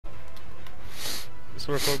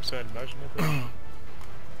So we're focusing on imagine, I think?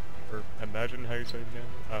 Or imagine how you say it again?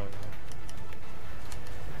 I don't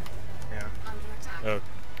Yeah. know. Okay.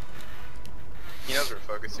 He knows we're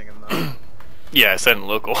focusing him though. Yeah, I said in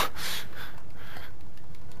local.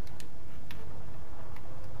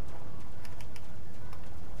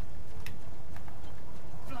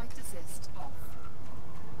 Flight assist off.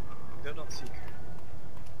 Go don't seek.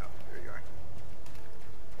 Oh, there you are.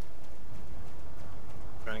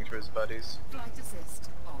 Running to his buddies. Flight assist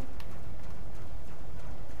on.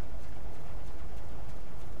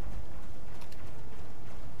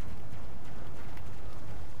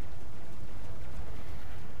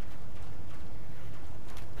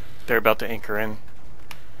 They're about to anchor in.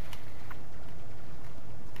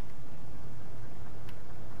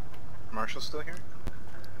 Marshall's still here?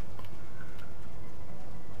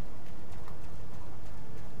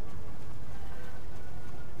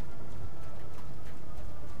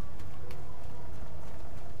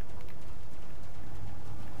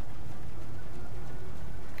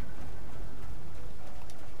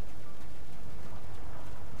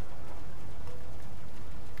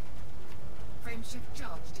 Frameshift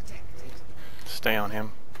charge detected. Stay on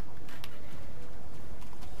him.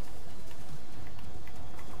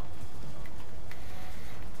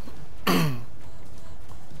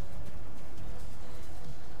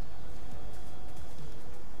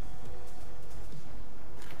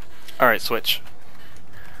 Alright, switch.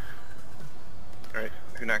 Alright,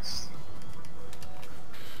 who next?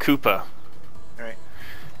 Koopa. Alright.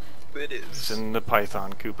 Who it It's is? in the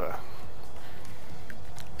Python, Koopa.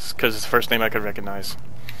 It's because it's the first name I could recognize.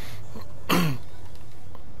 You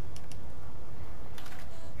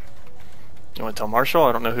want to tell Marshall?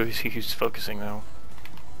 I don't know who's focusing though.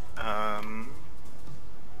 Scan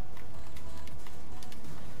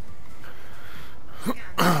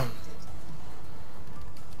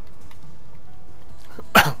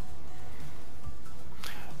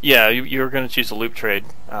Yeah, you're going to choose a loop trade.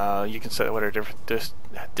 You can set whatever different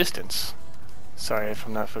distance. Sorry if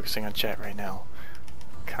I'm not focusing on chat right now.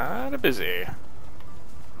 Kinda busy.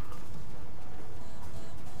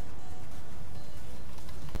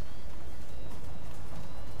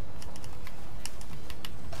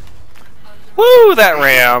 Woo, that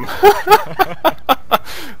ram!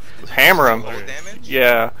 Hammer him. Full damage?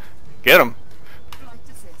 Yeah, get him. Flight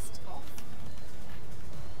assist off.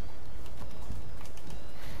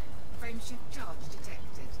 Frameshift charge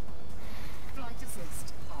detected. Flight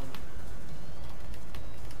assist on.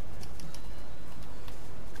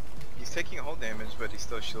 He's taking whole damage, but he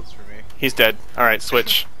still shields for me. He's dead. Alright,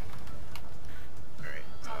 switch. Alright.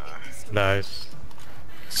 Target destroyed. Nice.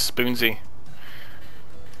 Spoonsy.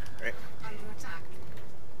 Alright. Under attack.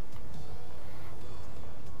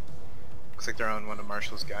 Looks like they're on one of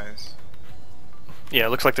Marshall's guys. Yeah, it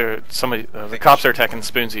looks like they're somebody. The cops are attacking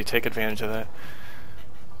Spoonsy. Take advantage of that.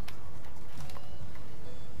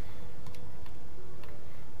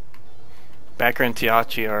 Backer and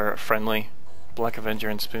Tiachi are friendly. Black Avenger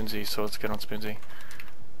and Spoonsy, so let's get on Spoonsy.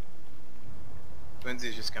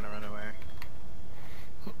 Lindsay's just gonna run away.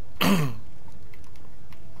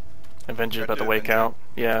 Avenger's Try about to to wake Avenger. out.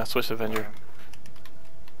 Yeah, switch to Avenger.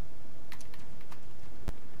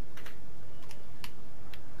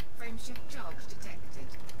 Frameshift charge detected.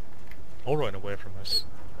 All run away from us.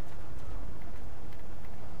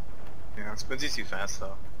 Yeah, Spoonsy's too fast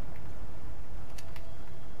though.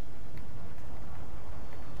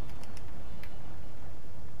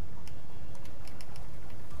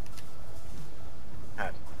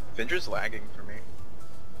 God, Avenger's lagging for me.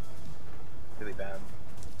 Really bad.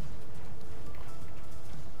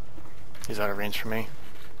 He's out of range for me.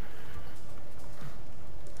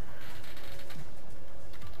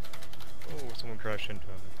 Oh, someone crashed into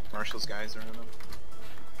him. Marshall's guys are in him.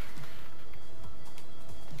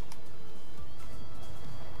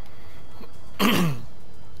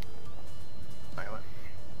 Silent.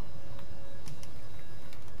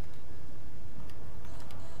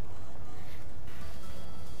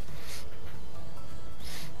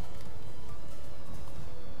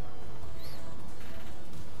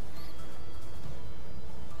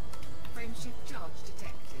 Frameshift charge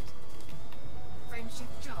detected.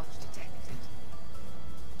 Frameshift charge detected.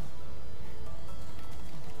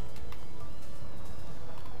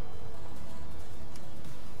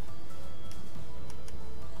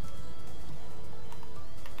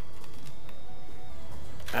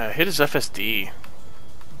 Hit his FSD.